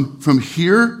move from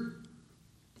here,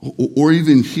 or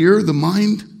even here, the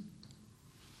mind,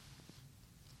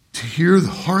 to here, the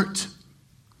heart,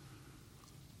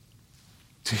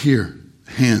 to here,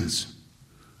 the hands,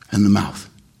 and the mouth.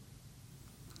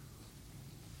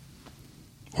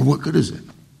 Or what good is it?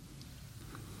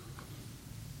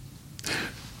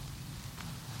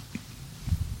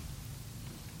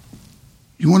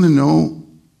 You want to know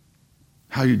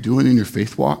how you're doing in your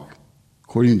faith walk?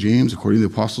 According to James, according to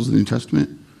the apostles of the New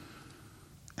Testament,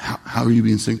 how are you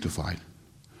being sanctified?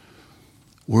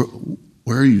 Where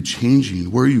are you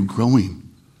changing? Where are you growing?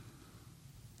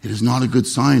 It is not a good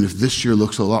sign if this year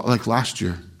looks a lot like last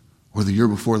year or the year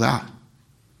before that.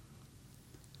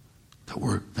 That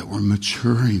we're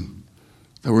maturing,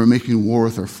 that we're making war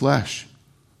with our flesh,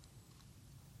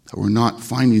 that we're not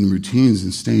finding routines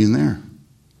and staying there.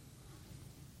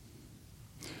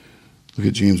 Look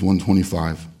at James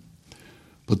 1:25.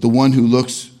 But the one who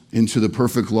looks into the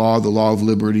perfect law, the law of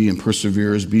liberty, and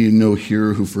perseveres, being no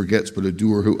hearer who forgets, but a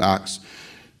doer who acts,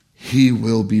 he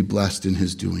will be blessed in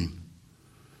his doing.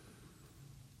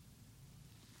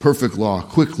 Perfect law.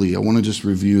 Quickly, I want to just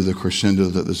review the crescendo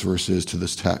that this verse is to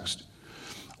this text.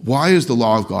 Why is the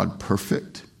law of God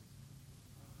perfect?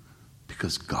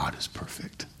 Because God is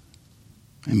perfect.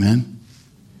 Amen?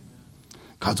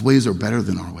 God's ways are better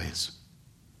than our ways.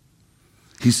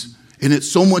 And it's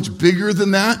so much bigger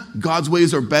than that. God's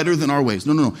ways are better than our ways.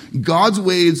 No. God's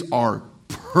ways are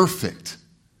perfect.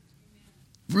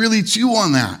 Really chew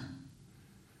on that.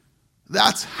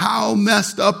 That's how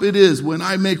messed up it is when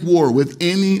I make war with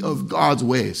any of God's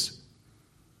ways.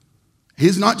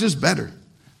 He's not just better.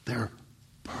 They're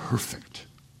perfect.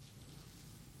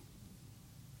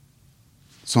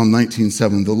 Psalm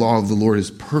 19:7, the law of the Lord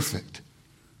is perfect,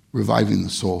 reviving the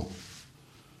soul.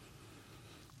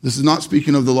 This is not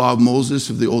speaking of the law of Moses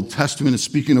of the Old Testament. It's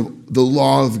speaking of the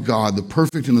law of God, the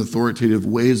perfect and authoritative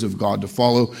ways of God to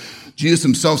follow. Jesus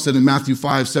himself said in Matthew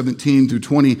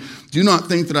 5:17-20, do not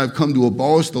think that I've come to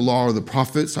abolish the law or the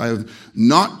prophets. I have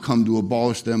not come to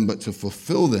abolish them, but to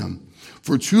fulfill them.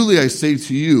 For truly I say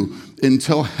to you,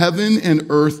 until heaven and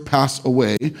earth pass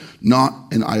away, not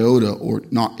an iota or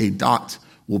not a dot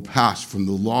will pass from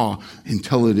the law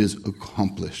until it is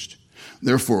accomplished.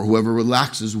 Therefore, whoever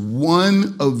relaxes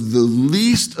one of the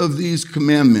least of these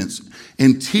commandments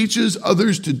and teaches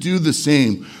others to do the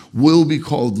same will be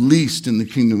called least in the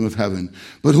kingdom of heaven.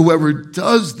 But whoever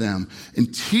does them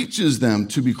and teaches them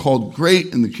to be called great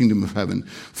in the kingdom of heaven.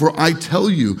 For I tell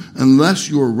you, unless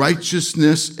your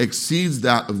righteousness exceeds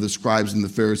that of the scribes and the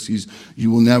Pharisees,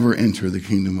 you will never enter the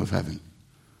kingdom of heaven.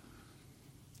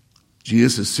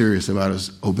 Jesus is serious about us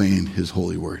obeying his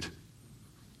holy word.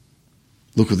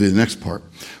 Look at the next part.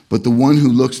 But the one who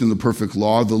looks in the perfect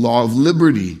law, the law of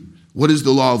liberty. What is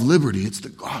the law of liberty? It's the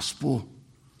gospel.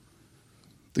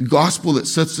 The gospel that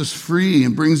sets us free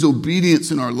and brings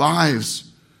obedience in our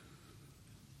lives.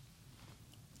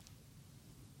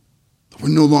 We're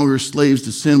no longer slaves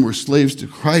to sin. We're slaves to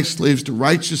Christ, slaves to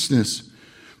righteousness.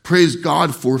 Praise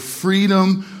God for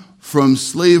freedom from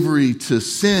slavery to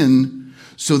sin,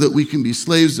 so that we can be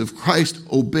slaves of Christ,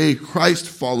 obey Christ,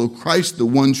 follow Christ, the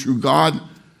one true God,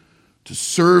 to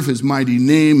serve his mighty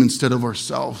name instead of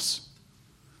ourselves.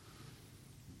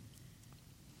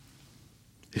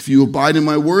 If you abide in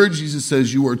my word, Jesus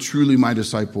says, you are truly my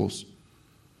disciples.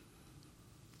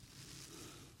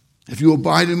 If you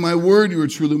abide in my word, you are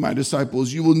truly my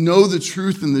disciples. You will know the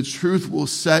truth, and the truth will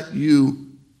set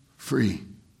you free.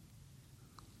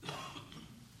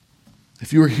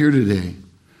 If you are here today,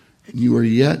 and you are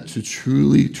yet to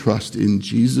truly trust in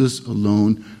Jesus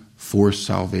alone for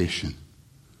salvation,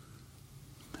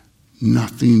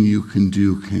 nothing you can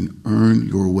do can earn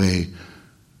your way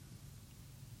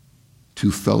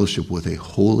to fellowship with a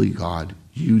holy God.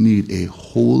 You need a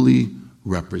holy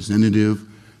representative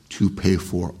to pay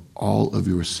for all of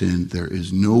your sin. There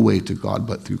is no way to God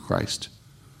but through Christ.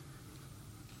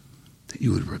 That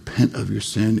you would repent of your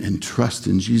sin and trust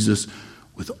in Jesus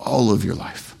with all of your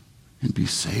life and be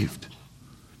saved.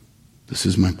 This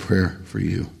is my prayer for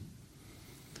you.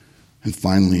 And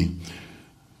finally,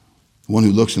 one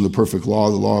who looks in the perfect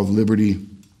law, the law of liberty,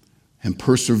 and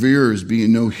perseveres,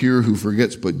 being no hearer who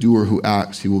forgets, but doer who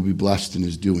acts, he will be blessed in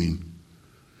his doing.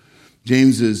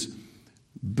 James is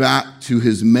back to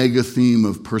his mega theme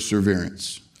of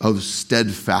perseverance, of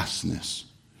steadfastness,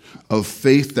 of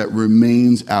faith that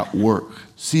remains at work.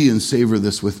 See and savor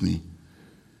this with me.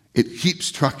 It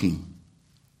keeps trucking.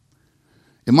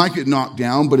 It might get knocked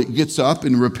down, but it gets up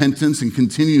in repentance and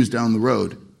continues down the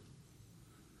road.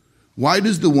 Why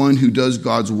does the one who does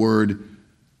God's word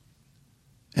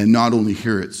and not only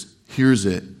hears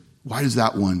it, why does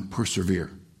that one persevere?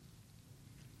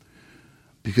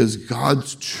 Because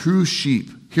God's true sheep,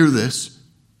 hear this,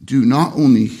 do not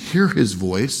only hear his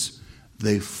voice,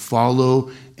 they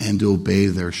follow and obey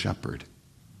their shepherd.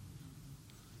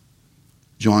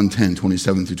 John 10,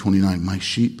 27 through 29, my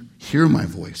sheep hear my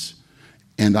voice,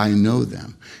 and I know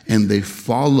them, and they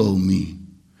follow me.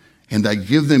 And I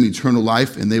give them eternal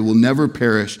life, and they will never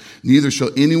perish. Neither shall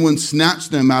anyone snatch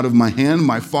them out of my hand.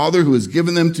 My Father who has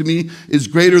given them to me is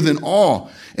greater than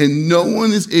all, and no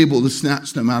one is able to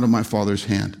snatch them out of my Father's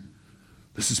hand.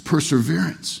 This is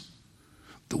perseverance.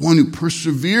 The one who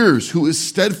perseveres, who is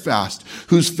steadfast,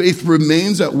 whose faith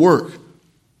remains at work,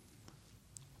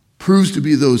 proves to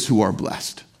be those who are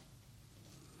blessed.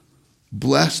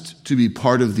 Blessed to be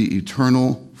part of the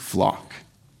eternal flock.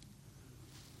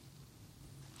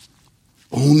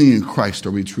 Only in Christ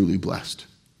are we truly blessed.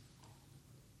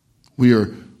 We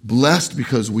are blessed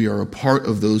because we are a part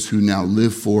of those who now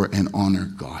live for and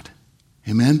honor God.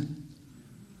 Amen?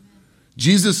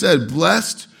 Jesus said,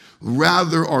 blessed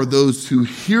rather are those who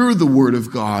hear the word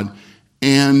of God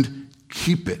and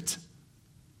keep it.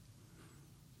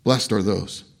 Blessed are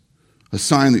those. A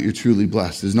sign that you're truly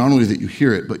blessed is not only that you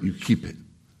hear it, but you keep it.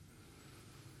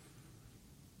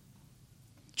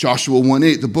 Joshua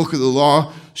 1:8, the book of the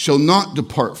law shall not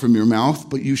depart from your mouth,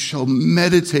 but you shall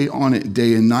meditate on it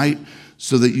day and night,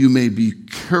 so that you may be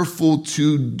careful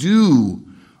to do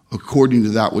according to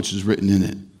that which is written in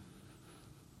it.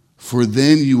 For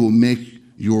then you will make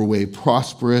your way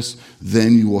prosperous,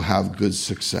 then you will have good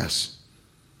success.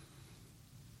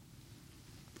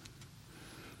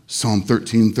 Psalm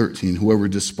 13:13, whoever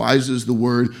despises the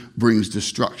word brings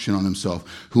destruction on himself.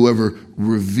 Whoever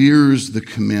reveres the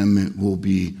commandment will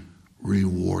be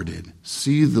rewarded.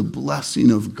 See the blessing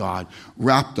of God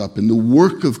wrapped up in the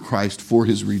work of Christ for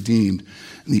his redeemed.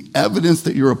 And the evidence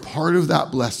that you're a part of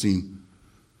that blessing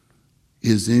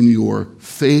is in your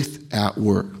faith at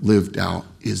work lived out,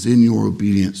 is in your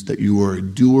obedience, that you are a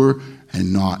doer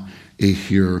and not a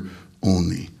hearer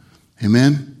only.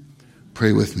 Amen?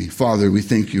 Pray with me. Father, we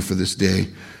thank you for this day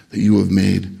that you have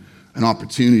made, an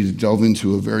opportunity to delve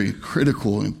into a very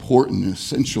critical, important, and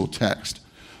essential text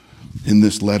in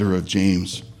this letter of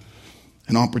James.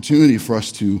 An opportunity for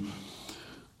us to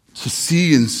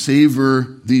see and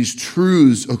savor these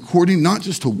truths according not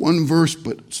just to one verse,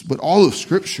 but all of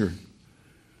Scripture.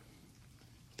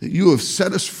 That you have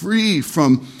set us free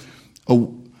from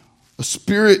a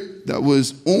spirit that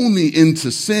was only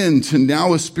into sin to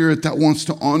now a spirit that wants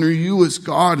to honor you as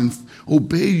God and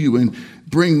obey you and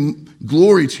bring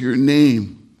glory to your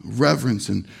name, reverence.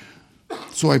 And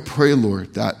so I pray,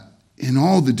 Lord, that in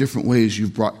all the different ways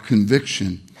you've brought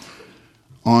conviction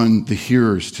on the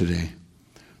hearers today,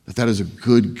 that is a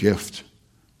good gift,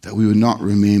 that we would not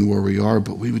remain where we are,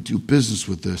 but we would do business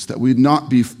with this, that we would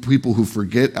not be people who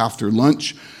forget after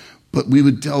lunch, but we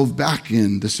would delve back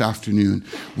in this afternoon.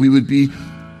 We would be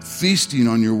feasting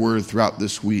on your word throughout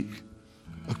this week,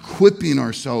 equipping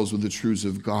ourselves with the truths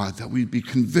of God, that we'd be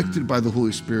convicted by the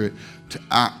Holy Spirit to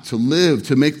act, to live,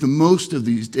 to make the most of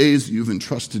these days that you've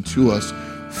entrusted to us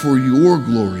for your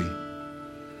glory.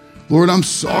 Lord, I'm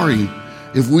sorry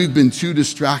if we've been too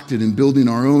distracted in building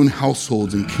our own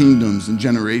households and kingdoms and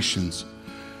generations,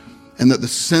 and that the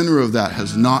center of that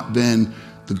has not been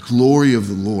the glory of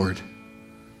the Lord.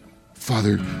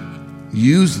 Father,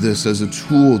 use this as a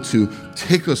tool to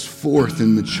take us forth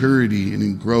in maturity and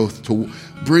in growth, to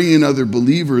bring in other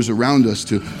believers around us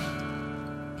to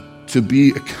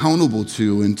be accountable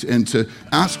to and to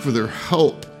ask for their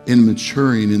help in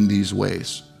maturing in these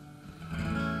ways.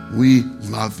 We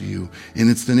love you, and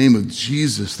it's the name of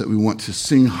Jesus that we want to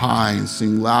sing high and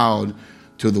sing loud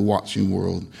to the watching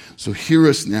world. So hear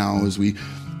us now as we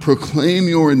proclaim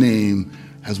your name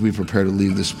as we prepare to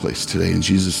leave this place today. In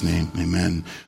Jesus' name, amen.